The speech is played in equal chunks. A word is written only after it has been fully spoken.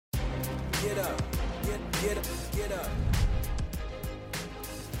get up, get up, get up.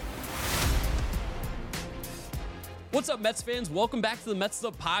 What's up, Mets fans? Welcome back to the Mets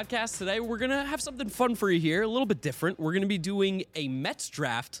Up podcast. Today, we're going to have something fun for you here, a little bit different. We're going to be doing a Mets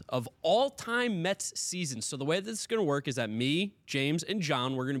draft of all-time Mets seasons. So the way this is going to work is that me, James, and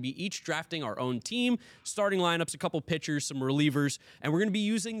John, we're going to be each drafting our own team, starting lineups, a couple pitchers, some relievers, and we're going to be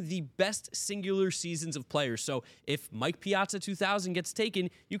using the best singular seasons of players. So if Mike Piazza 2000 gets taken,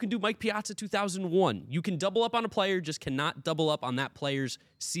 you can do Mike Piazza 2001. You can double up on a player, just cannot double up on that player's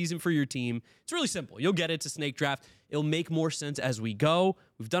season for your team. It's really simple. You'll get it. It's a snake draft. It'll make more sense as we go.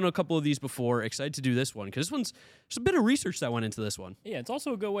 We've done a couple of these before. Excited to do this one because there's a bit of research that went into this one. Yeah, it's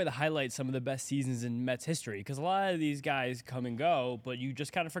also a good way to highlight some of the best seasons in Mets history because a lot of these guys come and go, but you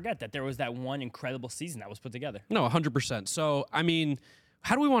just kind of forget that there was that one incredible season that was put together. No, 100%. So, I mean,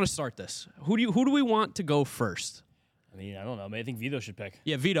 how do we want to start this? Who do we want to go first? I mean, I don't know. I think Vito should pick.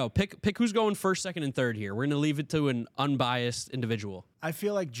 Yeah, Vito, pick who's going first, second, and third here. We're going to leave it to an unbiased individual. I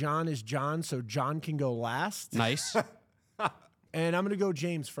feel like John is John, so John can go last. Nice. And I'm going to go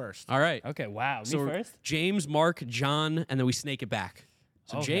James first. All right. Okay, wow. So Me first? James, Mark, John, and then we snake it back.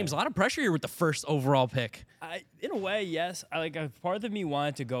 So, Okay. James, a lot of pressure here with the first overall pick. In a way, yes. A part of me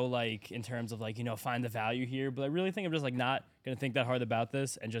wanted to go in terms of find the value here, but I really think I'm just not going to think that hard about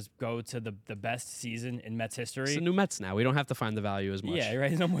this and just go to the best season in Mets history. It's the new Mets now. We don't have to find the value as much. Yeah,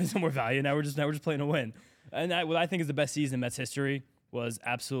 right. No more value. Now we're just playing to win. And what I think is the best season in Mets history was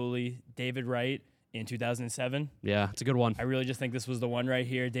absolutely David Wright in 2007. Yeah, it's a good one. I really just think this was the one right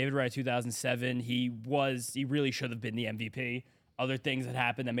here. David Wright, 2007. He really should have been the MVP. Other things that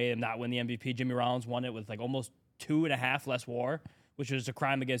happened that made him not win the MVP. Jimmy Rollins won it with almost 2.5 less WAR, which is a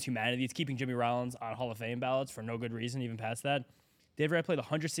crime against humanity. It's keeping Jimmy Rollins on Hall of Fame ballots for no good reason, even past that. David Wright played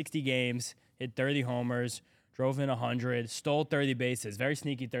 160 games, hit 30 homers, drove in 100, stole 30 bases. Very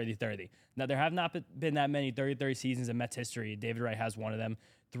sneaky 30-30. Now, there have not been that many 30-30 seasons in Mets history. David Wright has one of them.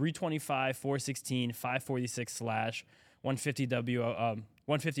 325, 416, 546 slash,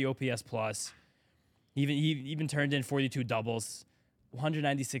 150 OPS plus. He even turned in 42 doubles,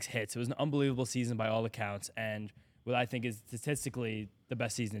 196 hits. It was an unbelievable season by all accounts, and what I think is statistically the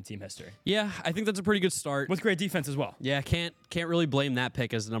best season in team history. Yeah, I think that's a pretty good start. With great defense as well. Yeah, can't really blame that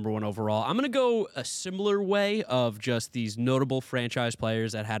pick as the number one overall. I'm going to go a similar way of just these notable franchise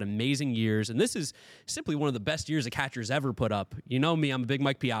players that had amazing years, and this is simply one of the best years a catcher's ever put up. You know me, I'm a big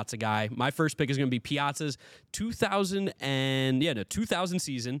Mike Piazza guy. My first pick is going to be Piazza's 2000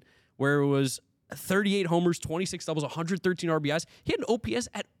 season, where it was 38 homers, 26 doubles, 113 RBIs. He had an OPS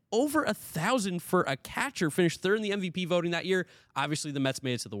at over 1,000 for a catcher, finished third in the MVP voting that year. Obviously, the Mets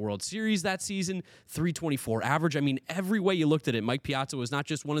made it to the World Series that season, 324 average. I mean, every way you looked at it, Mike Piazza was not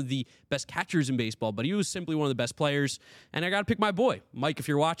just one of the best catchers in baseball, but he was simply one of the best players. And I got to pick my boy. Mike, if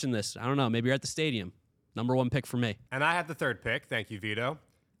you're watching this, I don't know, maybe you're at the stadium. Number one pick for me. And I have the third pick. Thank you, Vito.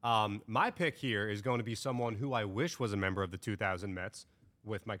 My pick here is going to be someone who I wish was a member of the 2000 Mets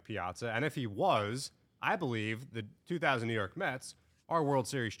with Mike Piazza. And if he was, I believe the 2000 New York Mets are World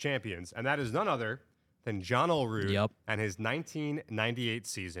Series champions. And that is none other than John Olerud and his 1998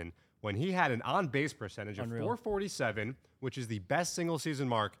 season when he had an on-base percentage of 447, which is the best single-season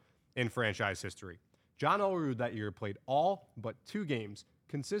mark in franchise history. John Olerud that year played all but 2 games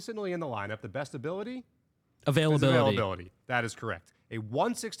consistently in the lineup. The best ability? Availability. That is correct. A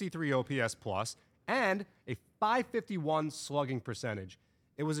 163 OPS plus and a 551 slugging percentage.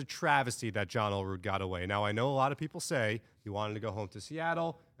 It was a travesty that John Olerud got away. Now, I know a lot of people say he wanted to go home to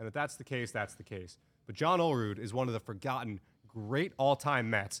Seattle, and if that's the case, that's the case. But John Olerud is one of the forgotten great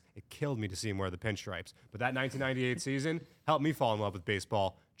all-time Mets. It killed me to see him wear the pinstripes. But that 1998 season helped me fall in love with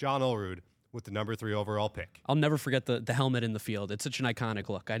baseball. John Olerud with the number 3 overall pick. I'll never forget the helmet in the field. It's such an iconic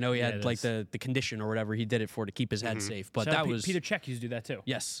look. I know he had the condition or whatever he did it for to keep his head safe, but that was... Peter Cech used to do that too.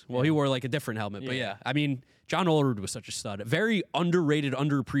 Yes. Well, he wore a different helmet, but yeah. I mean, John Olerud was such a stud. A very underrated,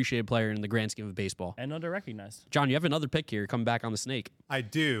 underappreciated player in the grand scheme of baseball. And underrecognized. John, you have another pick here coming back on the snake. I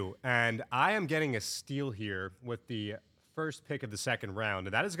do, and I am getting a steal here with the first pick of the second round,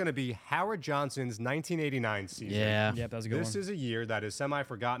 and that is going to be Howard Johnson's 1989 season. Yeah. Yep, that was a good one. This is a year that is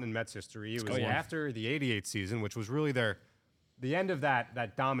semi-forgotten in Mets history. It was one. after the 88 season, which was really the end of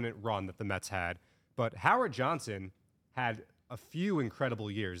that dominant run that the Mets had. But Howard Johnson had a few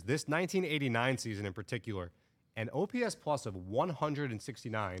incredible years. This 1989 season in particular, an OPS plus of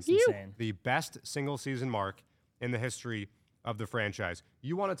 169. Insane. The best single-season mark in the history of the franchise.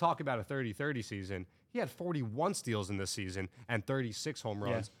 You want to talk about a 30-30 season. He had 41 steals in this season and 36 home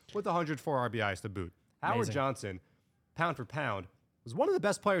runs with 104 RBIs to boot. Howard Johnson, pound for pound, was one of the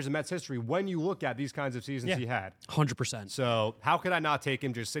best players in Mets history when you look at these kinds of seasons he had. 100%. So how could I not take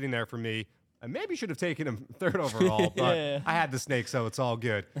him just sitting there for me? I maybe should have taken him 3rd overall, but I had the snake, so it's all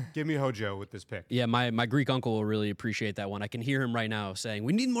good. Give me Hojo with this pick. Yeah, my Greek uncle will really appreciate that one. I can hear him right now saying,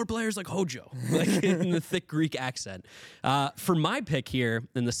 we need more players like Hojo, like in the thick Greek accent. For my pick here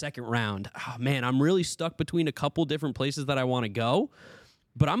in the 2nd round, oh man, I'm really stuck between a couple different places that I want to go.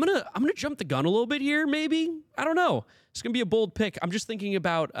 But I'm gonna jump the gun a little bit here, maybe. I don't know. It's gonna be a bold pick. I'm just thinking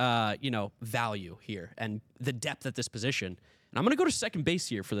about value here and the depth at this position. And I'm going to go to second base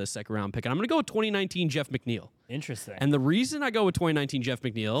here for this 2nd round pick. And I'm going to go with 2019 Jeff McNeil. Interesting. And the reason I go with 2019 Jeff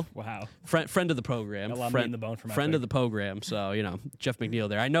McNeil, wow, friend of the program, friend, the bone for my friend pick. of the program. So, Jeff McNeil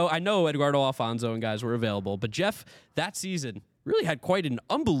there. I know Eduardo Alfonso and guys were available, but Jeff that season really had quite an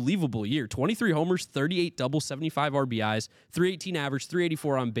unbelievable year. 23 homers, 38 doubles, 75 RBIs, 318 average,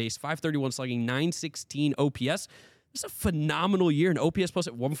 384 on base, 531 slugging, 916 OPS. It's a phenomenal year. An OPS plus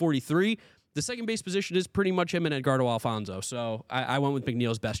at 143. The second base position is pretty much him and Edgardo Alfonso. So I went with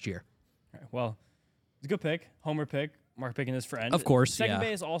McNeil's best year. All right, well, it's a good pick. Homer pick. Mark picking his friend. Of course, Second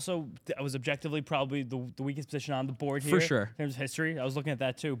base also was objectively probably the weakest position on the board here. For sure. In terms of history. I was looking at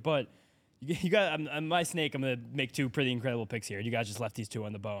that too. But you got my snake, I'm going to make 2 pretty incredible picks here. You guys just left these 2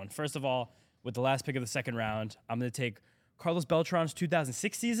 on the bone. First of all, with the last pick of the 2nd round, I'm going to take Carlos Beltran's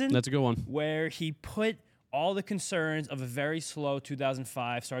 2006 season. That's a good one. Where he put all the concerns of a very slow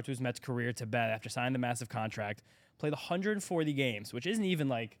 2005 start to his Mets career to bed after signing the massive contract. Played 140 games, which isn't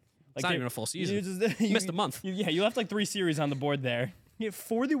even it's not even a full season. You missed a month. You left 3 series on the board there. He had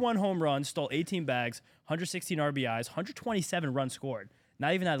 41 home runs, stole 18 bags, 116 RBIs, 127 runs scored.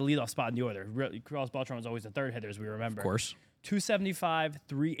 Not even at a leadoff spot in the order. Carlos Beltran was always the 3rd hitter, as we remember. Of course. 275,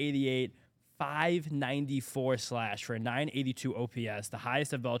 388, 594 slash for a 982 OPS, the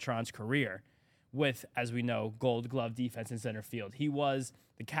highest of Beltran's career. With, as we know, Gold Glove defense in center field. He was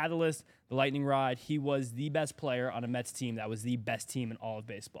the catalyst, the lightning rod. He was the best player on a Mets team that was the best team in all of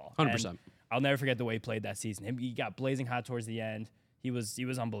baseball. 100%. And I'll never forget the way he played that season. He got blazing hot towards the end. He was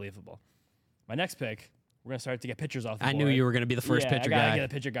unbelievable. My next pick, we're going to start to get pitchers off the board. I knew you were going to be the first pitcher guy. I got to get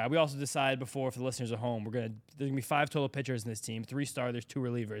a pitcher guy. We also decided before, for the listeners at home, there's going to be 5 total pitchers in this team, 3 starters, 2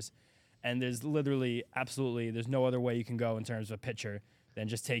 relievers. And there's literally, absolutely, there's no other way you can go in terms of a pitcher than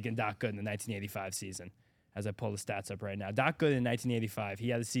just taking Doc Gooden in the 1985 season, as I pull the stats up right now. Doc Gooden in 1985, he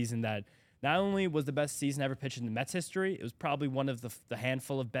had a season that not only was the best season ever pitched in the Mets history, it was probably one of the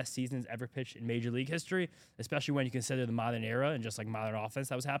handful of best seasons ever pitched in Major League history, especially when you consider the modern era and just like modern offense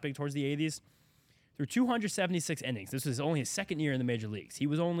that was happening towards the 80s. Through 276 innings, this was only his 2nd year in the Major Leagues. He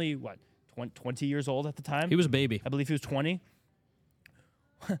was only, 20 years old at the time? He was a baby. I believe he was 20.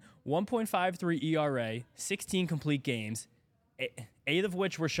 1.53 ERA, 16 complete games, 8 of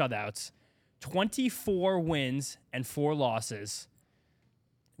which were shutouts, 24 wins and 4 losses.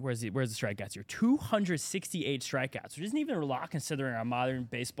 Where's the strikeouts here? 268 strikeouts, which isn't even a lot considering our modern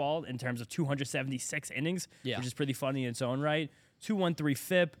baseball in terms of 276 innings, which is pretty funny in its own right. 2.13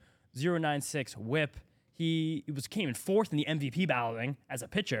 FIP, 0.96 WHIP. He came in 4th in the MVP balloting as a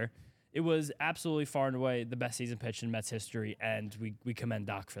pitcher. It was absolutely far and away the best season pitched in Mets history, and we commend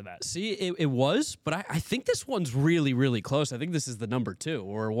Doc for that. See, it was, but I think this one's really, really close. I think this is the number 2,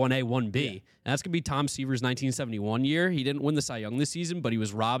 or 1A, 1B. Yeah. And that's going to be Tom Seaver's 1971 year. He didn't win the Cy Young this season, but he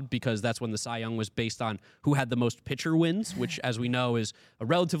was robbed because that's when the Cy Young was based on who had the most pitcher wins, which, as we know, is a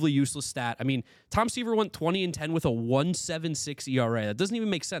relatively useless stat. I mean, Tom Seaver went 20-10 with a 1.76 ERA. That doesn't even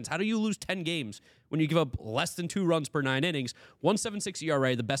make sense. How do you lose 10 games when you give up less than 2 runs per 9 innings? 1.76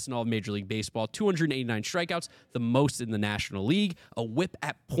 ERA, the best in all of Major League Baseball. 289 strikeouts, the most in the National League. A whip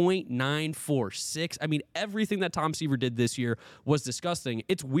at .946. I mean, everything that Tom Seaver did this year was disgusting.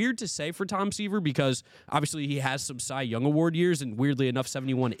 It's weird to say for Tom Seaver because obviously he has some Cy Young Award years, and weirdly enough,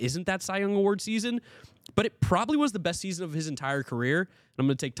 71 isn't that Cy Young Award season. But it probably was the best season of his entire career. And I'm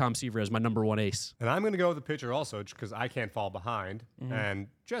going to take Tom Seaver as my number 1 ace. And I'm going to go with the pitcher also because I can't fall behind. Mm-hmm. And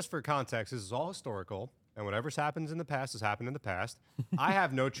just for context, this is all historical. And whatever's happens in the past has happened in the past. I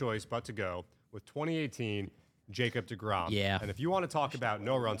have no choice but to go with 2018 Jacob deGrom. Yeah. And if you want to talk about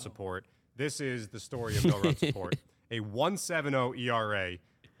no-run support, this is the story of no-run support. A 1.70 ERA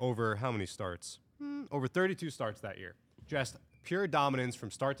over how many starts? Over 32 starts that year. Just pure dominance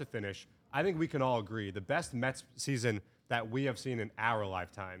from start to finish. I think we can all agree the best Mets season that we have seen in our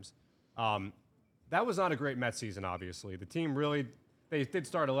lifetimes. That was not a great Mets season, obviously. The team really, they did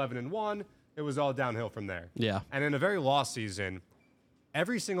start 11-1. It was all downhill from there. Yeah. And in a very lost season,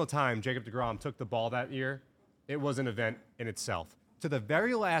 every single time Jacob deGrom took the ball that year, it was an event in itself. To the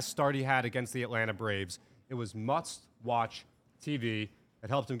very last start he had against the Atlanta Braves, it was must-watch TV. It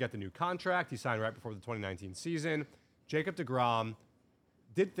helped him get the new contract. He signed right before the 2019 season. Jacob deGrom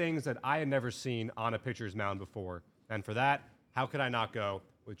did things that I had never seen on a pitcher's mound before. And for that, how could I not go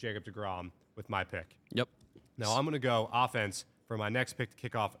with Jacob deGrom with my pick? Yep. Now I'm going to go offense for my next pick to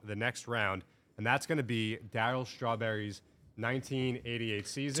kick off the next round, and that's going to be Darryl Strawberry's 1988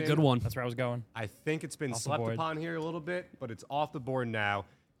 season. It's a good one. That's where I was going. I think it's been Off the slept board. upon here a little bit, but it's off the board now.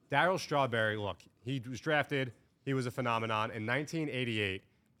 Darryl Strawberry, look, he was drafted. He was a phenomenon. In 1988,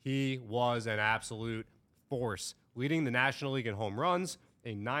 he was an absolute force, leading the National League in home runs,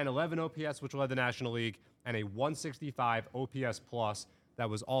 a 911 OPS, which led the National League, and a 165 OPS plus that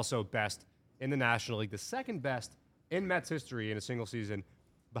was also best in the National League, the second best in Mets history in a single season,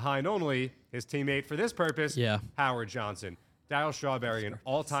 behind only his teammate for this purpose, Yeah. Howard Johnson. Darryl Strawberry, an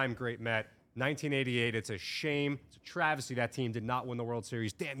all-time great Met. 1988, it's a shame. It's a travesty that team did not win the World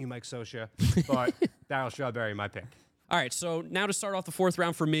Series. Damn you, Mike Scioscia. But Darryl Strawberry, my pick. All right, so now to start off the fourth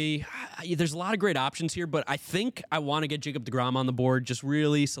round for me, there's a lot of great options here, but I think I want to get Jacob deGrom on the board, just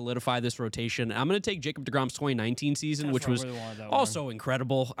really solidify this rotation. I'm going to take Jacob deGrom's 2019 season, That's which where I was really wanted that also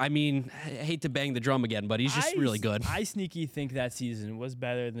incredible. I mean, I hate to bang the drum again, but he's just really good. I sneaky think that season was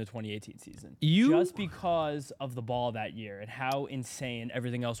better than the 2018 season. You- Just because of the ball that year and how insane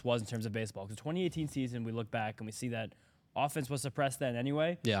everything else was in terms of baseball. Because the 2018 season, we look back and we see that offense was suppressed then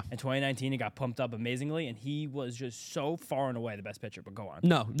anyway. Yeah. In 2019, it got pumped up amazingly, and he was just so far and away the best pitcher. But go on.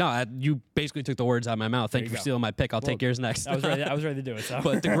 No, you basically took the words out of my mouth. Thank you you for go. stealing my pick. I'll take yours next. I was ready to do it. So.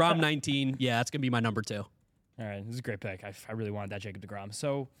 But deGrom 19, yeah, that's going to be my number 2. All right, this is a great pick. I really wanted that Jacob deGrom.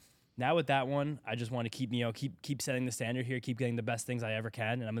 So now with that one, I just want to keep setting the standard here, keep getting the best things I ever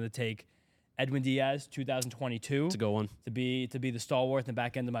can, and I'm going to take Edwin Diaz, 2022, It's a good one. to be the stalwart in the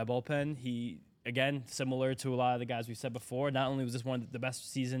back end of my bullpen. He, again, similar to a lot of the guys we've said before, not only was this one of the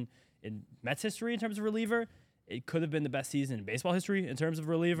best season in Mets history in terms of reliever, it could have been the best season in baseball history in terms of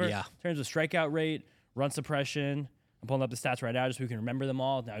reliever. Yeah. In terms of strikeout rate, run suppression. I'm pulling up the stats right now just so we can remember them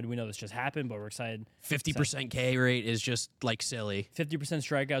all. Now, we know this just happened, but we're excited. 50% K rate is just like silly. 50%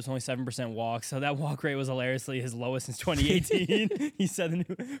 strikeouts, only 7% walks. So that walk rate was hilariously his lowest since 2018. He said the new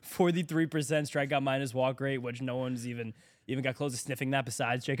 43% strikeout minus walk rate, which no one's even got close to sniffing that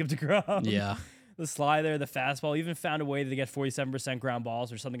besides Jacob deGrom. Yeah. The slider, the fastball, even found a way to get 47% ground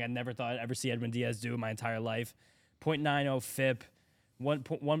balls, or something I never thought I'd ever see Edwin Diaz do in my entire life. 0.90 FIP,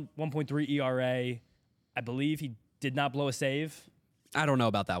 1.3 ERA. I believe he did not blow a save. I don't know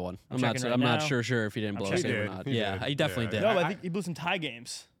about that one. I'm not checking right I'm not now. sure if he didn't blow a checking. save or He did. not. He Yeah, did. he definitely Yeah. did. No, I- I think he blew some tie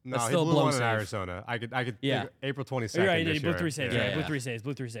games. No, That's he still a blew blown one in save. Arizona. I could. Yeah. April 22nd. You're right, he did. this He blew year. 3 saves. Yeah. Right? Yeah.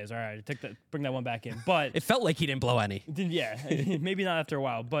 Blew 3 saves. All right, bring that one back in. But It felt like he didn't blow any. yeah, maybe not after a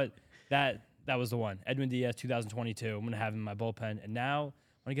while, but that was the one. Edwin Diaz, 2022. I'm gonna have him in my bullpen, and now I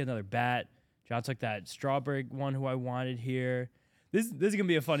want to get another bat. John took that Strawberry one, who I wanted here. This is gonna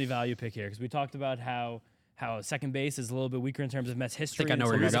be a funny value pick here because we talked about how second base is a little bit weaker in terms of Mets history. I know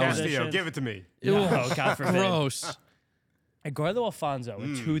and where some you're of the going. Castillo, positions. give it to me. Oh, God forbid. Gross. Edgardo Alfonso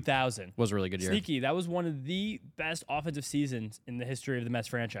in 2000. Was a really good year. Sneaky. That was one of the best offensive seasons in the history of the Mets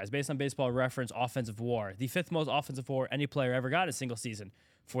franchise. Based on Baseball Reference offensive WAR, the 5th most offensive WAR any player ever got in a single season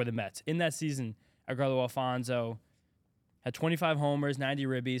for the Mets. In that season, Edgardo Alfonso had 25 homers, 90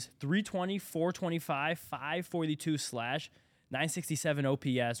 ribbies, 320, 425, 542 slash, 967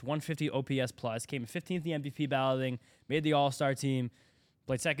 OPS, 150 OPS plus, came in 15th in the MVP balloting, made the All-Star team,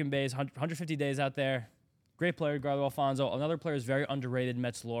 played second base, 150 days out there. Great player, Edgardo Alfonso. Another player is very underrated in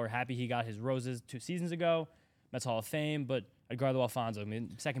Mets lore. Happy he got his roses 2 seasons ago. Mets Hall of Fame, but Edgardo Alfonso,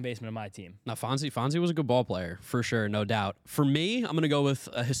 second baseman of my team. Now, Fonzie was a good ball player, for sure, no doubt. For me, I'm going to go with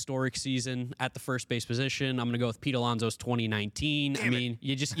a historic season at the first base position. I'm going to go with Pete Alonso's 2019.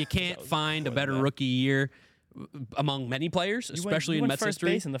 You can't find a better rookie year among many players, especially you in went Mets first history.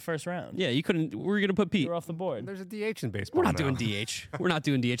 base in the first round. Yeah, you couldn't. We're going to put Pete. You're off the board. There's a DH in baseball. We're not now. doing DH. We're not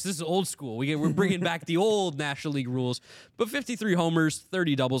doing DH. This is old school. We're bringing back the old National League rules. But 53 homers,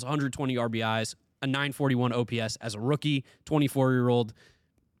 30 doubles, 120 RBIs, a 941 OPS as a rookie, 24-year-old.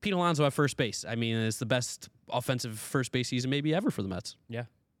 Pete Alonso at first base. I mean, it's the best offensive first base season maybe ever for the Mets. Yeah,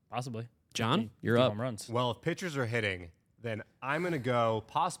 possibly. John, 50 you're up. Home runs. Well, if pitchers are hitting, then I'm going to go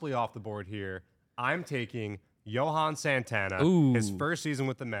possibly off the board here. I'm taking Johan Santana, Ooh. his first season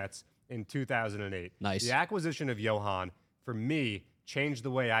with the Mets in 2008. Nice. The acquisition of Johan, for me, changed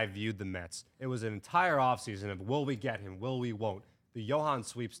the way I viewed the Mets. It was an entire offseason of will we get him, will we won't. The Johan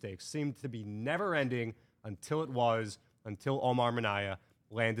sweepstakes seemed to be never-ending until Omar Minaya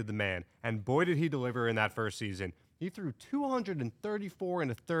landed the man. And boy, did he deliver in that first season. He threw 234 in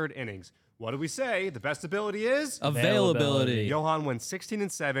the third innings. What do we say? The best ability is? Availability. Johan went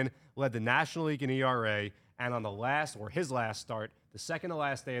 16-7, led the National League in ERA, and on his last start, the second to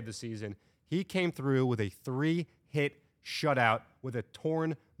last day of the season, he came through with a 3-hit shutout with a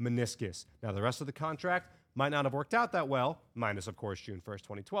torn meniscus. Now, the rest of the contract might not have worked out that well, minus, of course, June 1st,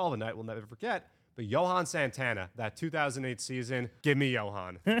 2012, a night we'll never forget. But Johan Santana, that 2008 season, give me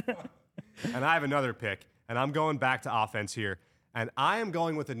Johan. And I have another pick, and I'm going back to offense here. And I am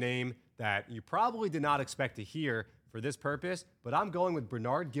going with a name that you probably did not expect to hear for this purpose, but I'm going with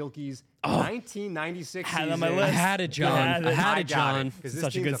Bernard Gilkey's 1996 Had it season. on my list. I had it, John. I had it, John. Because this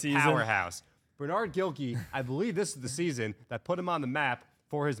Such a team's good a season. powerhouse. Bernard Gilkey, I believe this is the season that put him on the map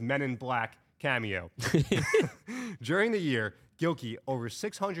for his Men in Black cameo. During the year, Gilkey, over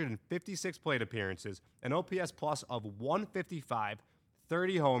 656 plate appearances, an OPS plus of 155,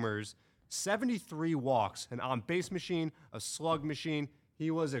 30 homers, 73 walks, an on-base machine, a slug machine. He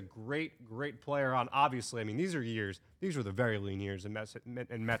was a great, great player on, obviously, I mean, these were the very lean years in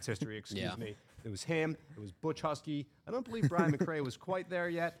Mets history, excuse me. It was him, it was Butch Husky. I don't believe Brian McRae was quite there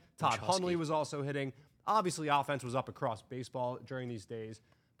yet. Todd Hundley was also hitting. Obviously, offense was up across baseball during these days,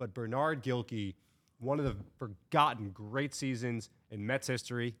 but Bernard Gilkey, one of the forgotten great seasons in Mets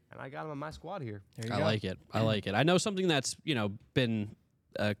history, and I got him on my squad here. I like it. I like it. I know something that's, been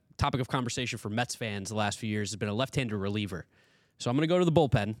a topic of conversation for Mets fans the last few years has been a left-hander reliever. So I'm going to go to the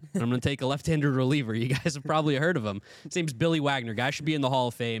bullpen, and I'm going to take a left-hander reliever. You guys have probably heard of him. His name's Billy Wagner. Guy should be in the Hall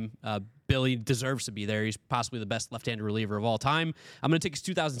of Fame. Billy deserves to be there. He's possibly the best left-hander reliever of all time. I'm going to take his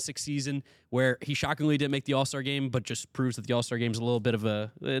 2006 season where he shockingly didn't make the All-Star game, but just proves that the All-Star game is a little bit of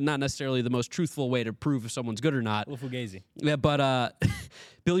a, not necessarily the most truthful way to prove if someone's good or not. A little fugazi. Yeah, but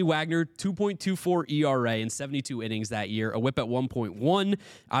Billy Wagner, 2.24 ERA in 72 innings that year, a whip at 1.1.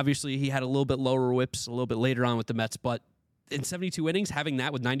 Obviously, he had a little bit lower whips a little bit later on with the Mets, but in 72 innings, having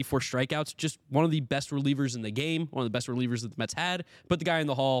that with 94 strikeouts, just one of the best relievers in the game, one of the best relievers that the Mets had. Put the guy in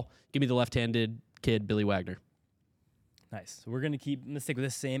the Hall. Give me the left-handed kid, Billy Wagner. Nice. So we're going to stick with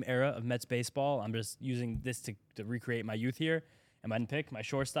this same era of Mets baseball. I'm just using this to recreate my youth here. And my pick, my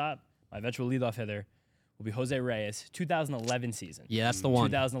shortstop, my eventual leadoff hitter, will be Jose Reyes, 2011 season. Yeah, that's the one.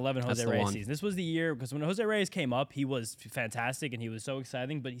 2011 That's Jose the Reyes one. season. This was the year, because when Jose Reyes came up, he was fantastic and he was so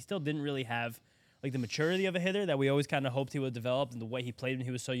exciting, but he still didn't really have like the maturity of a hitter that we always kind of hoped he would develop, and the way he played when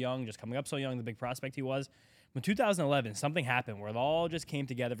he was so young, just coming up so young, the big prospect he was. When 2011, something happened where it all just came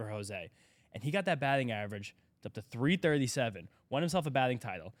together for Jose, and he got that batting average up to 337, won himself a batting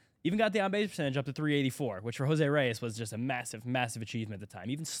title, even got the on-base percentage up to 384, which for Jose Reyes was just a massive, massive achievement at the time.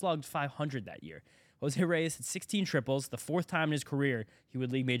 He even slugged 500 that year. Jose Reyes had 16 triples, the fourth time in his career he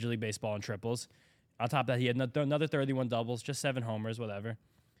would lead Major League Baseball in triples. On top of that, he had another 31 doubles, just 7 homers, whatever.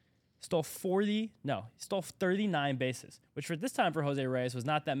 Stole 39 bases, which for this time for Jose Reyes was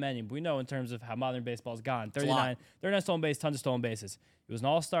not that many. But we know in terms of how modern baseball's gone, 39 stolen bases, tons of stolen bases. He was an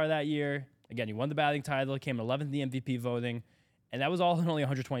all-star that year. Again, he won the batting title, came in 11th in the MVP voting, and that was all in only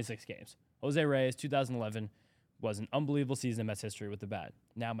 126 games. Jose Reyes, 2011, was an unbelievable season in Mets history with the bat.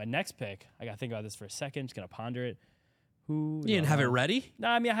 Now, my next pick, I got to think about this for a second, just going to ponder it. You didn't have it ready? No,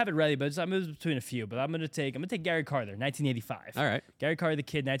 I mean, I have it ready, but I'm between a few. But I'm gonna take Gary Carter, 1985. All right. Gary Carter, the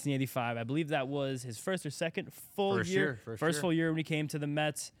kid, 1985. I believe that was his first or second full First year. year, for First sure. full year when he came to the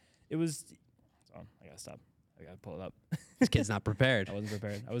Mets. It was. Hold on, I gotta stop. I gotta pull it up. This kid's not prepared. I wasn't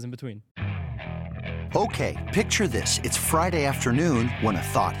prepared. I was in between. Okay, picture this. It's Friday afternoon when a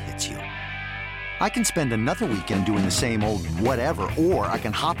thought hits you. I can spend another weekend doing the same old whatever, or I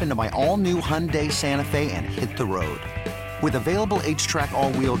can hop into my all-new Hyundai Santa Fe and hit the road. With available H-Track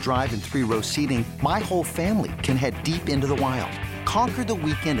all-wheel drive and 3-row seating, my whole family can head deep into the wild. Conquer the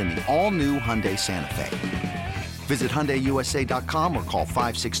weekend in the all-new Hyundai Santa Fe. Visit HyundaiUSA.com or call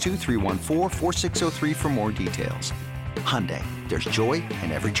 562-314-4603 for more details. Hyundai, there's joy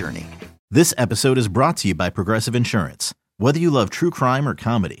in every journey. This episode is brought to you by Progressive Insurance. Whether you love true crime or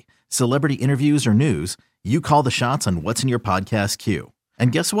comedy, celebrity interviews or news, you call the shots on what's in your podcast queue.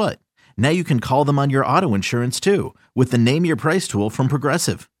 And guess what? Now you can call them on your auto insurance too with the Name Your Price tool from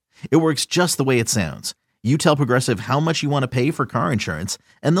Progressive. It works just the way it sounds. You tell Progressive how much you want to pay for car insurance,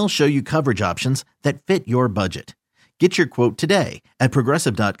 and they'll show you coverage options that fit your budget. Get your quote today at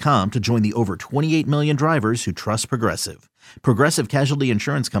Progressive.com to join the over 28 million drivers who trust Progressive. Progressive Casualty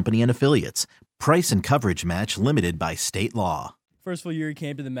Insurance Company and Affiliates. Price and coverage match limited by state law. First full year he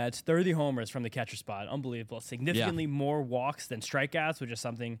came to the Mets, 30 homers from the catcher spot. Unbelievable. Significantly more walks than strikeouts, which is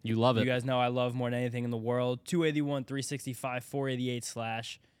something You love it. You guys know I love more than anything in the world. 281, 365, 488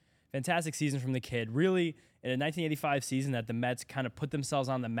 slash. Fantastic season from the kid. Really, in a 1985 season that the Mets kind of put themselves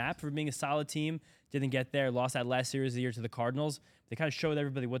on the map for being a solid team. Didn't get there. Lost that last series of the year to the Cardinals. They kind of showed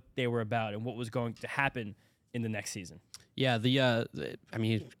everybody what they were about and what was going to happen in the next season. Yeah, I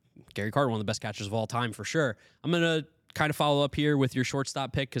mean, Gary Carter, one of the best catchers of all time for sure. I'm gonna kind of follow up here with your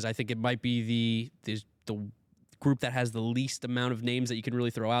shortstop pick because I think it might be the group that has the least amount of names that you can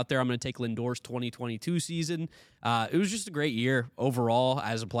really throw out there. I'm going to take Lindor's 2022 season. It was just a great year overall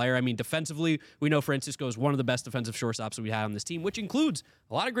as a player. I mean, defensively, we know Francisco is one of the best defensive shortstops that we had on this team, which includes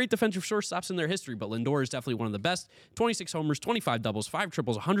a lot of great defensive shortstops in their history, but Lindor is definitely one of the best. 26 homers, 25 doubles, 5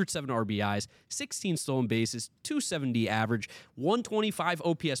 triples, 107 RBIs, 16 stolen bases, 270 average, 125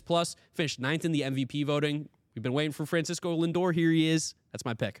 OPS plus, finished 9th in the MVP voting. We've been waiting for Francisco Lindor. Here he is. That's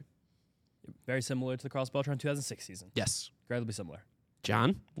my pick. Very similar to the Carlos Beltran 2006 season. Yes. Incredibly similar.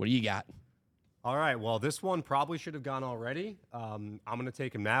 John, what do you got? All right. Well, this one probably should have gone already. I'm going to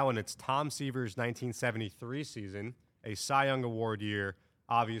take him now, and it's Tom Seaver's 1973 season, a Cy Young Award year.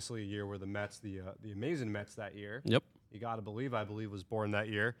 Obviously, a year where the Mets, the amazing Mets that year. Yep. You got to believe, I believe, was born that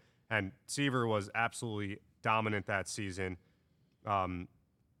year. And Seaver was absolutely dominant that season.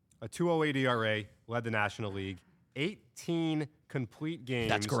 A 2.08 ERA, led the National League. 18 complete games.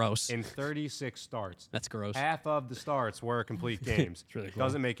 That's gross. In 36 starts. That's gross. Half of the starts were complete games. It's really cool.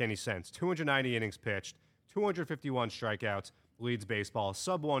 Doesn't make any sense. 290 innings pitched, 251 strikeouts, leads baseball,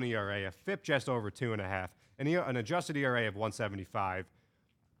 sub-1 ERA, a FIP just over 2.5, an adjusted ERA of 175.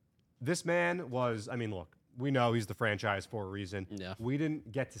 This man was, I mean, look, we know he's the franchise for a reason. Yeah. We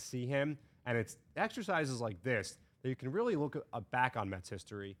didn't get to see him, and it's exercises like this that you can really look back on Mets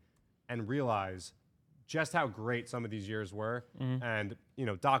history and realize just how great some of these years were. And, you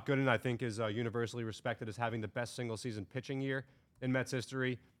know, Doc Gooden, I think, is universally respected as having the best single-season pitching year in Mets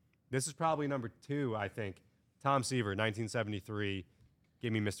history. This is probably number 2, I think. Tom Seaver, 1973.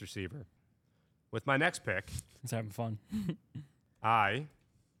 Give me Mr. Seaver. With my next pick, It's having fun.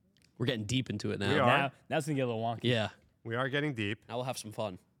 We're getting deep into it now. We are. Now it's going to get a little wonky. Yeah. we are getting deep. Now we'll have some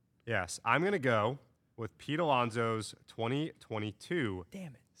fun. Yes, I'm going to go with Pete Alonso's 2022 Damn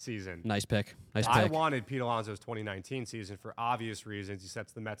it. season. Nice pick. Nice I pick. wanted Pete Alonso's 2019 season for obvious reasons. He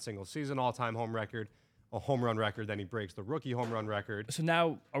sets the Mets single season all-time home record, a home run record, then he breaks the rookie home run record. So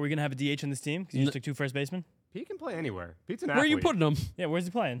now, are we going to have a DH on this team? Because you just took 2 first basemen? Pete can play anywhere. Pete's an Where are athlete. you putting him? Yeah, where's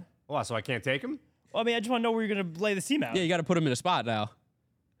he playing? Well, so I can't take him? Well, I mean, I just want to know where you're going to lay the team out. Yeah, you got to put him in a spot now.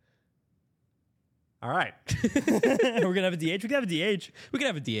 All right. We're going to have a DH? We can have a DH. We could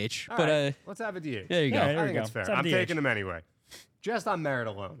have a DH, All but right. Let's have a DH. there you go. Yeah, I there we think go. it's fair. Let's have a I'm DH. taking him anyway. Just on merit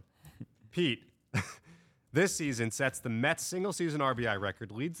alone. Pete, this season sets the Mets single-season RBI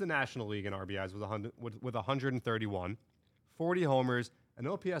record, leads the National League in RBIs with 131, 40 homers, an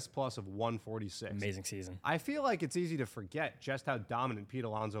OPS plus of 146. Amazing season. I feel like it's easy to forget just how dominant Pete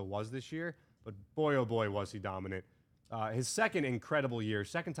Alonso was this year, but boy, oh boy, was he dominant. His second incredible year,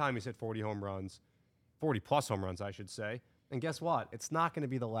 second time he's hit 40 home runs, 40-plus home runs, I should say. And guess what? It's not going to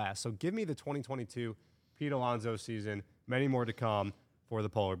be the last. So give me the 2022 Pete Alonso season. Many more to come for the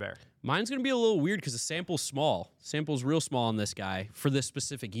Polar Bear. Mine's going to be a little weird because the sample's small. Sample's real small on this guy for this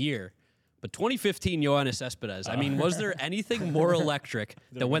specific year. But 2015, Yoenis Cespedes. I mean, was there anything more electric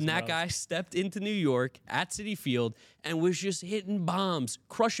than when that guy stepped into New York at Citi Field and was just hitting bombs,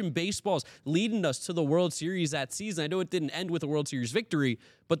 crushing baseballs, leading us to the World Series that season? I know it didn't end with a World Series victory,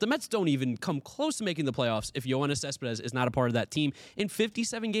 but the Mets don't even come close to making the playoffs if Yoenis Cespedes is not a part of that team. In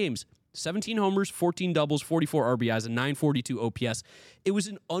 57 games, 17 homers, 14 doubles, 44 RBIs, and 942 OPS. It was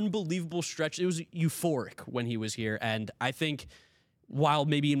an unbelievable stretch. It was euphoric when he was here, and I think while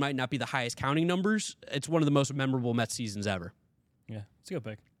maybe it might not be the highest counting numbers, it's one of the most memorable Mets seasons ever. Yeah, it's a good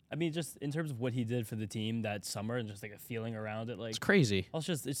pick. I mean, just in terms of what he did for the team that summer and just like a feeling around it, like It's crazy.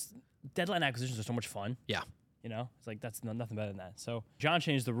 it's deadline acquisitions are so much fun. Yeah. You know, it's like that's nothing better than that. So John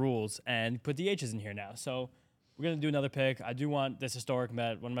changed the rules and put DHs in here now. So we're gonna do another pick. I do want this historic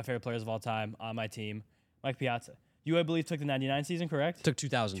Met, one of my favorite players of all time, on my team, Mike Piazza. You, I believe, took the 99 season, correct? Took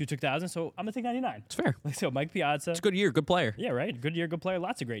 2000. You took 2000, so I'm gonna take 99. It's fair. So Mike Piazza. It's a good year, good player. Yeah, right. Good year, good player.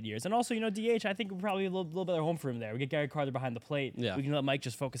 Lots of great years. And also, you know, DH, I think we're probably a little better home for him there. We get Gary Carter behind the plate. Yeah. We can let Mike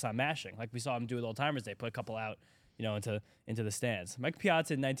just focus on mashing, like we saw him do with Old Timers Day, put a couple out, you know, into the stands. Mike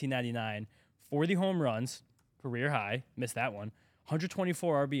Piazza in 1999, 40 home runs, career high, missed that one,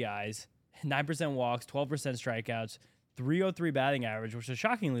 124 RBIs, 9% walks, 12% strikeouts, 303 batting average, which is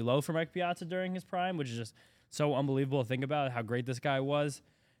shockingly low for Mike Piazza during his prime, which is just so unbelievable to think about how great this guy was.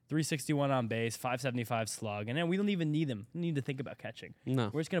 361 on base, 575 slug, and then we don't even need him. We don't need to think about catching. No.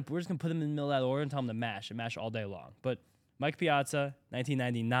 We're just gonna put him in the middle of that order and tell him to mash and mash all day long. But Mike Piazza,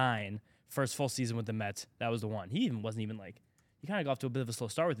 1999, first full season with the Mets, that was the one. He kind of got off to a bit of a slow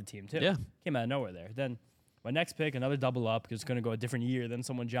start with the team too. Yeah. Came out of nowhere there. Then my next pick, another double up, because it's gonna go a different year than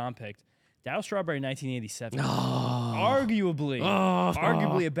someone John picked. Darryl Strawberry, 1987.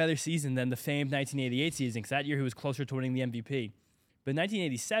 Arguably a better season than the famed 1988 season, because that year he was closer to winning the MVP. But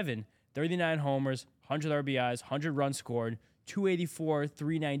 1987, 39 homers, 100 RBIs, 100 runs scored, 284,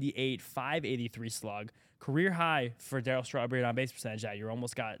 398, 583 slug. Career high for Darryl Strawberry on base percentage that year.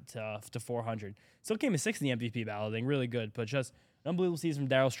 Almost got to 400. Still came in sixth in the MVP balloting. Really good, but just an unbelievable season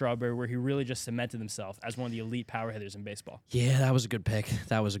from Darryl Strawberry where he really just cemented himself as one of the elite power hitters in baseball. Yeah, that was a good pick.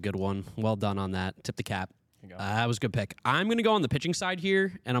 That was a good one. Well done on that. Tip the cap. That was a good pick. I'm going to go on the pitching side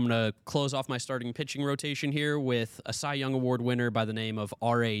here, and I'm going to close off my starting pitching rotation here with a Cy Young Award winner by the name of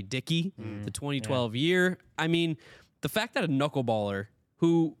R.A. Dickey, the 2012 year. I mean, the fact that a knuckleballer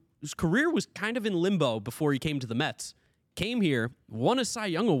whose career was kind of in limbo before he came to the Mets came here, won a Cy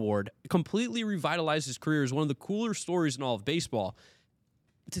Young Award, completely revitalized his career is one of the cooler stories in all of baseball.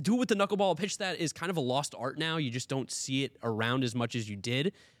 To do it with the knuckleball pitch that is kind of a lost art now. You just don't see it around as much as you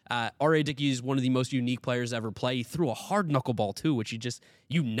did. R.A. Dickey is one of the most unique players to ever play. He threw a hard knuckleball too, which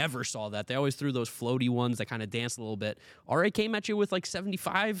you never saw that. They always threw those floaty ones that kind of danced a little bit. R.A. came at you with like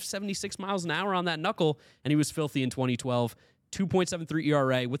 75, 76 miles an hour on that knuckle, and he was filthy in 2012. 2.73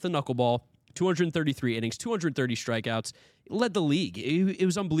 ERA with the knuckleball, 233 innings, 230 strikeouts. Led the league. It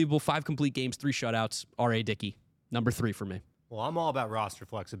was unbelievable. 5 complete games, 3 shutouts. R.A. Dickey, number 3 for me. Well, I'm all about roster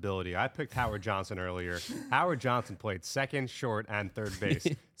flexibility. I picked Howard Johnson earlier. Howard Johnson played second, short, and third base.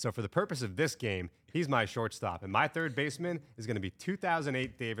 So for the purpose of this game, he's my shortstop. And my third baseman is going to be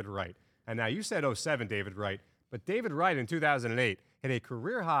 2008 David Wright. And now you said 07 David Wright, but David Wright in 2008 hit a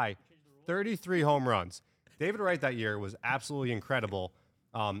career-high 33 home runs. David Wright that year was absolutely incredible.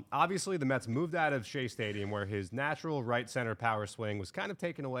 Obviously, the Mets moved out of Shea Stadium, where his natural right center power swing was kind of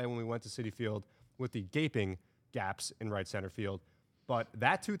taken away when we went to Citi Field with the gaping gaps in right center field. But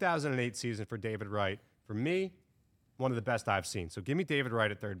that 2008 season for David Wright, for me, one of the best I've seen. So give me David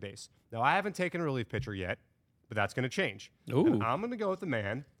Wright at third base. Now, I haven't taken a relief pitcher yet, but that's going to change. And I'm going to go with the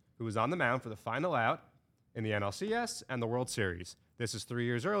man who was on the mound for the final out in the NLCS and the World Series. This is 3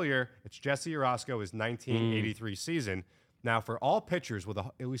 years earlier. It's Jesse Orosco, his 1983 season. Now, for all pitchers with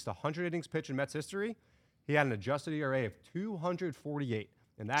at least 100 innings pitched in Mets history, he had an adjusted ERA of 248,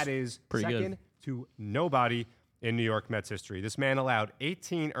 and that is pretty second good to nobody in New York Mets history. This man allowed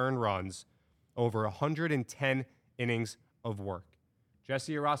 18 earned runs over 110 innings of work.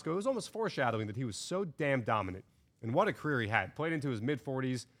 Jesse Orosco, it was almost foreshadowing that he was so damn dominant. And what a career he had. Played into his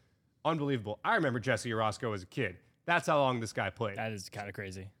mid-40s. Unbelievable. I remember Jesse Orosco as a kid. That's how long this guy played. That is kind of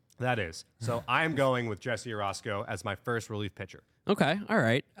crazy. That is. So I am going with Jesse Orosco as my first relief pitcher. Okay, all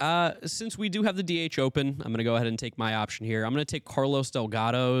right. Since we do have the DH open, I'm going to go ahead and take my option here. I'm going to take Carlos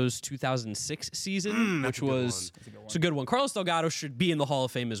Delgado's 2006 season, which was it's a good one. Carlos Delgado should be in the Hall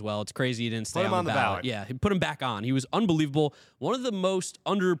of Fame as well. It's crazy he didn't stay on the ballot. Yeah, he put him back on. He was unbelievable. One of the most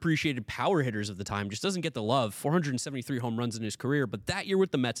underappreciated power hitters of the time. Just doesn't get the love. 473 home runs in his career, but that year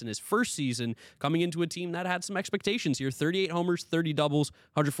with the Mets in his first season, coming into a team that had some expectations here. 38 homers, 30 doubles,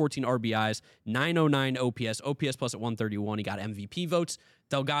 114 RBIs, 909 OPS, OPS plus at 131. He got MVP votes.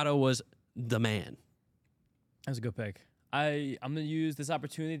 Delgado was the man. That was a good pick. I'm going to use this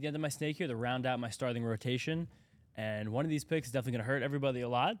opportunity at the end of my snake here to round out my starting rotation. And one of these picks is definitely going to hurt everybody a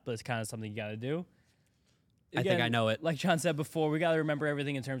lot, but it's kind of something you got to do. I think I know it. Like John said before, we got to remember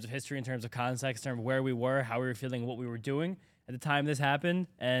everything in terms of history, in terms of context, in terms of where we were, how we were feeling, what we were doing at the time this happened.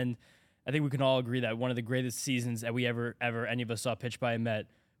 And I think we can all agree that one of the greatest seasons that we ever any of us saw pitched by a Met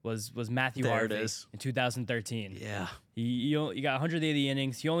was Matthew Harvey in 2013. Yeah. He got 180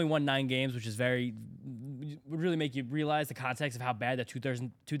 innings. He only won 9 games, which is would really make you realize the context of how bad that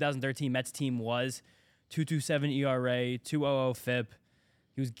 2013 Mets team was. 2.27 ERA, 2.00 FIP.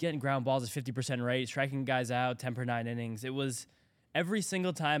 He was getting ground balls at 50% rate, striking guys out 10 per 9 innings. It was every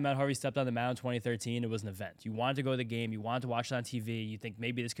single time Matt Harvey stepped on the mound in 2013, it was an event. You wanted to go to the game. You wanted to watch it on TV. You think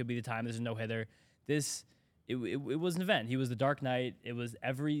maybe this could be the time. There's a no-hitter. It was an event. He was the Dark Knight. It was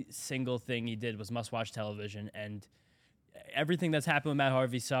every single thing he did was must-watch television. And everything that's happened with Matt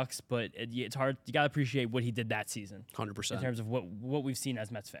Harvey sucks, but it's hard. You got to appreciate what he did that season. 100%. In terms of what we've seen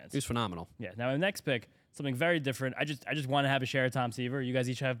as Mets fans. He was phenomenal. Yeah. Now, my next pick, something very different. I just want to have a share of Tom Seaver. You guys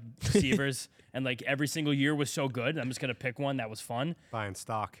each have Seavers, and like every single year was so good. I'm just going to pick one that was fun. Buying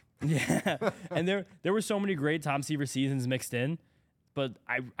stock. Yeah. And there were so many great Tom Seaver seasons mixed in, but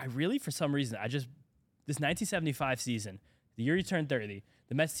I really, for some reason, this 1975 season, the year he turned 30,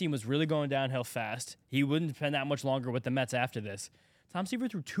 the Mets team was really going downhill fast. He wouldn't spend that much longer with the Mets after this. Tom Seaver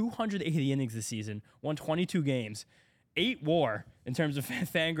threw 280 innings this season, won 22 games, 8 WAR in terms of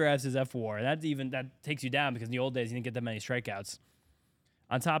Fangraphs' F-WAR. And that takes you down because in the old days, he didn't get that many strikeouts.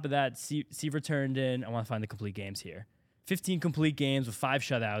 On top of that, Seaver turned in, I want to find the complete games here, 15 complete games with 5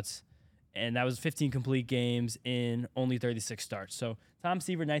 shutouts. And that was 15 complete games in only 36 starts. So Tom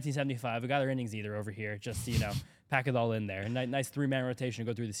Seaver, 1975. We got our innings either over here, just so you know. pack it all in there. Nice 3-man rotation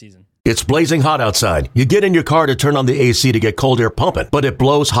to go through the season. It's blazing hot outside. You get in your car to turn on the AC to get cold air pumping, but it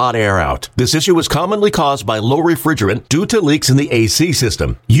blows hot air out. This issue is commonly caused by low refrigerant due to leaks in the AC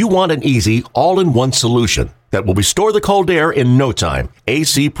system. You want an easy, all-in-one solution that will restore the cold air in no time.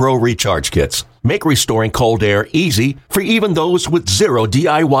 AC Pro Recharge Kits make restoring cold air easy for even those with zero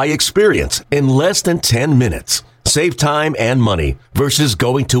DIY experience in less than 10 minutes. Save time and money versus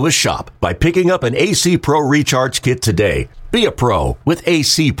going to a shop by picking up an AC Pro Recharge Kit today. Be a pro with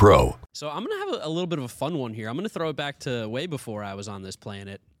AC Pro. So I'm going to have a little bit of a fun one here. I'm going to throw it back to way before I was on this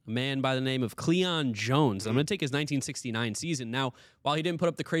planet. A man by the name of Cleon Jones. I'm going to take his 1969 season. Now, while he didn't put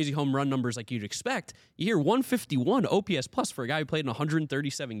up the crazy home run numbers like you'd expect, you hear 151 OPS plus for a guy who played in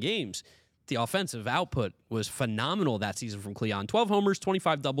 137 games. The offensive output was phenomenal that season from Cleon. 12 homers,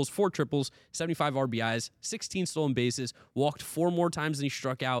 25 doubles, 4 triples, 75 RBIs, 16 stolen bases, walked 4 more times than he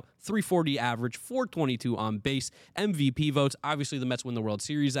struck out, 340 average, 422 on base, MVP votes. Obviously, the Mets win the World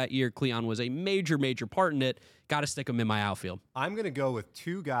Series that year. Cleon was a major part in it. Got to stick him in my outfield. I'm going to go with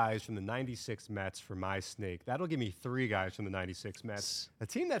 2 guys from the 96 Mets for my snake. That'll give me 3 guys from the 96 Mets. A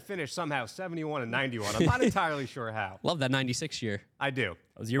team that finished somehow 71 and 91. I'm not entirely sure how. Love that 96 year. I do.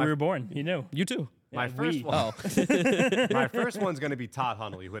 That was the year we were born. You knew. You too. My first one's going to be Todd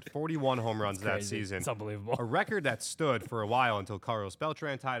Hundley, who hit 41 home runs that season. It's unbelievable. A record that stood for a while until Carlos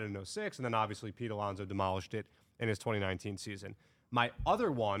Beltran tied it in 06, and then obviously Pete Alonso demolished it in his 2019 season. My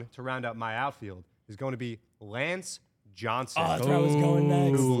other one to round out my outfield is going to be Lance Johnson. Oh, that's where I was going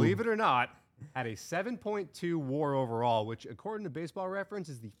next. Who, believe it or not, had a 7.2 WAR overall, which, according to Baseball Reference,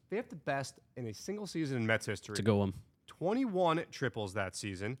 is the 5th best in a single season in Mets history. It's a good one. 21 triples that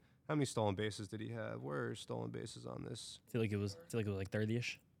season. How many stolen bases did he have? Where are stolen bases on this? I feel like it was like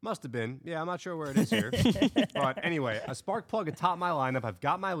 30-ish. Must have been. Yeah, I'm not sure where it is here. But anyway, a spark plug atop my lineup. I've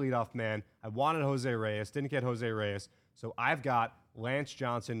got my leadoff man. I wanted Jose Reyes. Didn't get Jose Reyes. So I've got Lance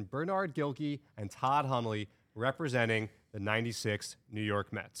Johnson, Bernard Gilkey, and Todd Hundley representing the 96 New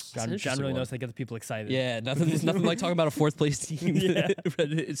York Mets. John really knows how to get the people excited. Yeah, there's nothing like talking about a 4th place team.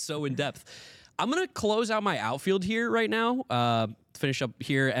 It's so in depth. I'm going to close out my outfield here right now, finish up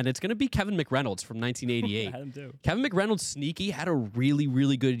here, and it's going to be Kevin McReynolds from 1988. Had him too. Kevin McReynolds, sneaky, had a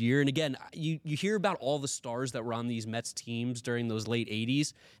really good year. And again, you hear about all the stars that were on these Mets teams during those late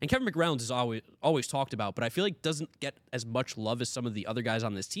 80s, and Kevin McReynolds is always talked about, but I feel like doesn't get as much love as some of the other guys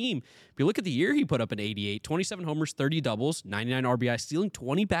on this team. If you look at the year he put up in 88, 27 homers, 30 doubles, 99 RBI, stealing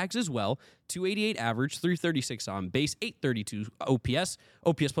 20 bags as well, 288 average, 336 on base, 832 OPS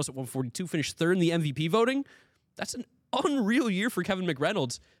plus at 142, finished 3rd in the MVP voting. That's an unreal year for Kevin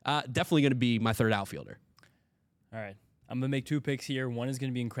McReynolds. Definitely going to be my 3rd outfielder. All right. I'm going to make 2 picks here. One is going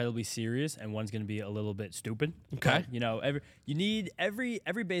to be incredibly serious, and one's going to be a little bit stupid. Okay.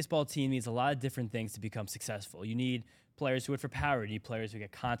 Every baseball team needs a lot of different things to become successful. You need players who hit for power. You need players who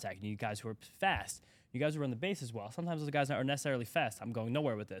get contact. You need guys who are fast. You guys who run the base as well. Sometimes those guys aren't necessarily fast. I'm going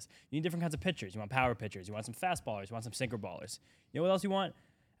nowhere with this. You need different kinds of pitchers. You want power pitchers. You want some fastballers. You want some sinker ballers. You know what else you want?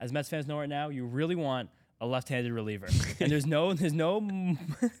 As Mets fans know right now, you really want a left-handed reliever. And there's no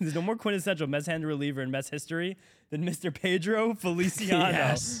more quintessential Mets-handed reliever in Mets history than Mr. Pedro Feliciano.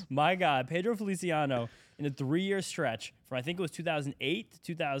 Yes. My God, Pedro Feliciano in a 3-year stretch from I think it was 2008 to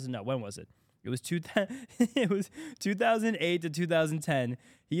 2000. No, when was it? It was 2008 to 2010.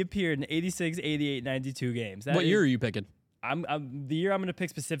 He appeared in 86, 88, 92 games. What year are you picking? The year I'm going to pick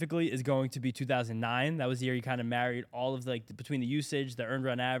specifically is going to be 2009. That was the year he kind of married all of between the usage, the earned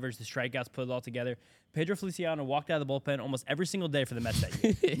run average, the strikeouts, put it all together. Pedro Feliciano walked out of the bullpen almost every single day for the Mets that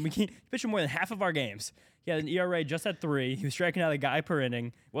year. He pitched more than half of our games. He had an ERA just at 3. He was striking out a guy per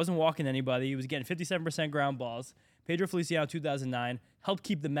inning. Wasn't walking anybody. He was getting 57% ground balls. Pedro Feliciano, 2009, helped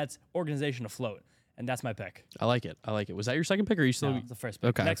keep the Mets organization afloat. And that's my pick. I like it. Was that your second pick, or are you still? No, it's the first pick.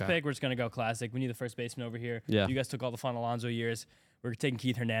 Okay, Next pick, we're just going to go classic. We need the first baseman over here. Yeah. You guys took all the fun Alonso years. We're taking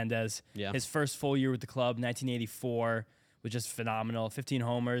Keith Hernandez. Yeah. His first full year with the club, 1984, was just phenomenal. 15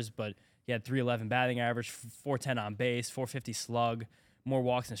 homers, but he had 311 batting average, 410 on base, 450 slug, more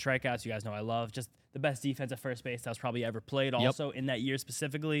walks and strikeouts. You guys know I love. Just the best defense at first base that's probably ever played. Yep. Also, in that year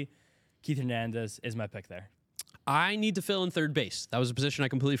specifically, Keith Hernandez is my pick there. I need to fill in third base. That was a position I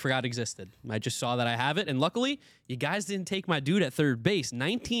completely forgot existed. I just saw that I have it, and luckily, you guys didn't take my dude at third base.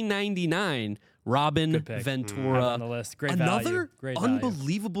 1999, Robin Ventura. On the list. Great Another value. Great value.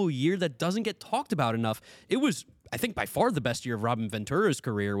 unbelievable year that doesn't get talked about enough. It was I think by far the best year of Robin Ventura's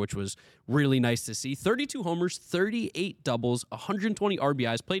career, which was really nice to see. 32 homers, 38 doubles, 120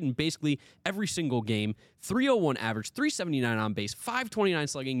 RBIs, played in basically every single game. 301 average, 379 on base, 529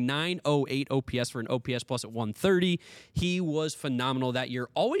 slugging, 908 OPS for an OPS plus at 130. He was phenomenal that year.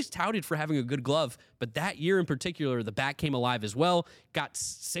 Always touted for having a good glove, but that year in particular, the bat came alive as well. Got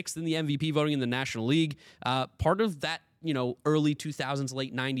 6th in the MVP voting in the National League. Part of that, early 2000s,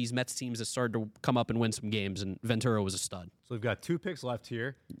 late 90s Mets teams that started to come up and win some games, and Ventura was a stud. So we've got 2 picks left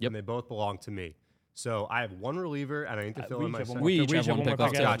here, and they both belong to me. So I have 1 reliever, and I need to fill in my second. We each have one pick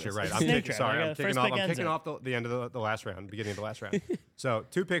left. Gotcha, right. I'm kicking off the end of the last round, beginning of the last round. So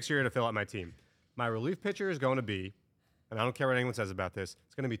 2 picks here to fill out my team. My relief pitcher is going to be, and I don't care what anyone says about this,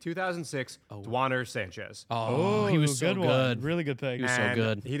 it's going to be 2006 Duaner Sanchez. Oh, he was so good. Really good pick. He was so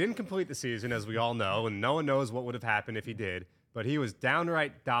good. He didn't complete the season, as we all know, and no one knows what would have happened if he did. But he was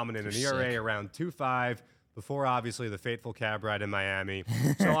downright dominant, an ERA around 2.5 before, obviously, the fateful cab ride in Miami,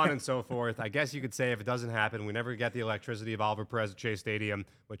 so on and so forth. I guess you could say if it doesn't happen, we never get the electricity of Oliver Perez at Chase Stadium,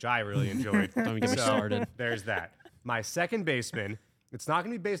 which I really enjoyed. Don't even get me started. There's that. My second baseman, it's not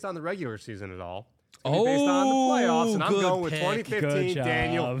going to be based on the regular season at all. It's going to be based on the playoffs, and I'm going with 2015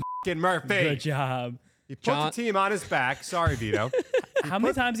 Daniel Murphy. Good job. He put the team on his back. Sorry, Vito. How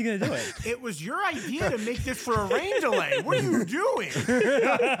many times are you going to do it? It was your idea to make this for a rain delay. What are you doing?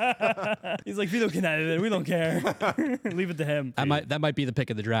 He's like, Vito can edit it. We don't care. Leave it to him. That might be the pick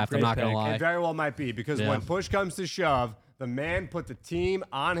of the draft. Great I'm not going to pick. lie. It very well might be, because when push comes to shove, the man put the team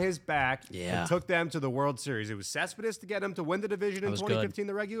on his back and took them to the World Series. It was Cespedes to get him to win the division in 2015,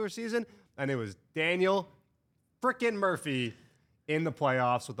 the regular season, and it was Daniel frickin' Murphy in the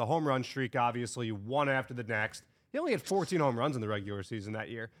playoffs with the home run streak, obviously, one after the next. He only had 14 home runs in the regular season that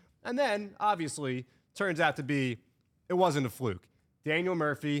year. And then, obviously, turns out to be, it wasn't a fluke. Daniel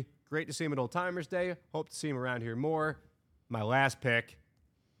Murphy, great to see him at Old Timers Day. Hope to see him around here more. My last pick,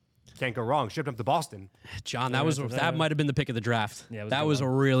 can't go wrong, shipped him to Boston. John, that might have been the pick of the draft. Yeah, that was a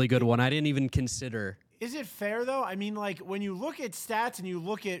really good one. I didn't even consider. Is it fair, though? I mean, like, when you look at stats and you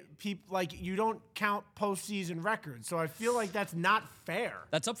look at people, like, you don't count postseason records. So I feel like that's not fair.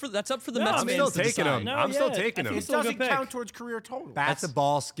 That's up for the Mets I'm still fans to taking decide. him. No, I'm still yeah, taking him. It doesn't count towards career total. Bat the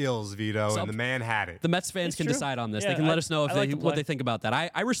ball skills, Vito, and the man had it. The Mets fans can true. decide on this. Yeah, they can let us know if I like the what play. they think about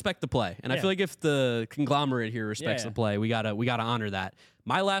that. I respect the play, and I feel like if the conglomerate here respects the play, we gotta honor that.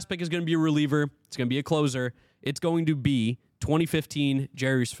 My last pick is going to be a reliever. It's going to be a closer. It's going to be 2015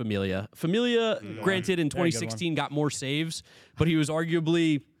 Jeurys Familia. Familia, granted, in 2016 got more saves, but he was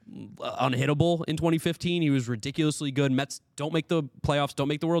arguably unhittable in 2015. He was ridiculously good. Mets don't make the playoffs, don't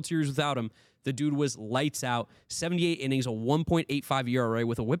make the World Series without him. The dude was lights out. 78 innings, a 1.85 ERA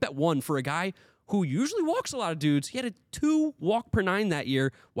with a whip at 1 for a guy who usually walks a lot of dudes. He had a 2 walk per 9 that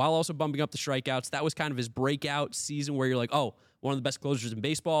year while also bumping up the strikeouts. That was kind of his breakout season where you're like, oh, one of the best closers in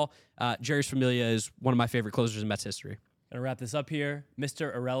baseball. Jeurys Familia is one of my favorite closers in Mets history. Gonna wrap this up here.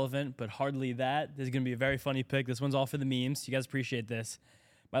 Mr. Irrelevant, but hardly that. This is gonna be a very funny pick. This one's all for the memes. You guys appreciate this.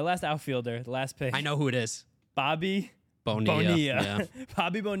 My last outfielder, the last pick. I know who it is. Bobby Bonilla. Yeah.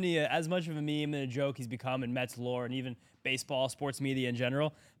 Bobby Bonilla, as much of a meme and a joke he's become in Mets lore and even baseball, sports media in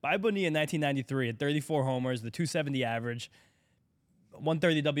general. Bobby Bonilla in 1993 had 34 homers, the 270 average,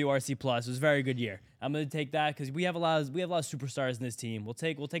 130 WRC plus. It was a very good year. I'm gonna take that because we have a lot of superstars in this team. We'll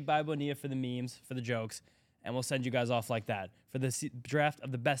take Bobby Bonilla for the memes, for the jokes, and we'll send you guys off like that for the draft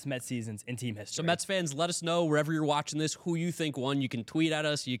of the best Mets seasons in team history. So Mets fans, let us know wherever you're watching this who you think won. You can tweet at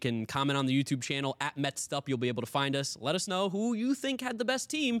us. You can comment on the YouTube channel at MetsStup. You'll be able to find us. Let us know who you think had the best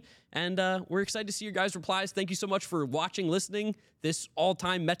team, and we're excited to see your guys' replies. Thank you so much for watching, listening this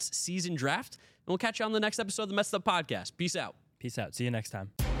all-time Mets season draft, and we'll catch you on the next episode of the MetsStup podcast. Peace out. Peace out. See you next time.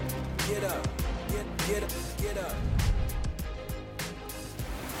 Get up, get up, get up.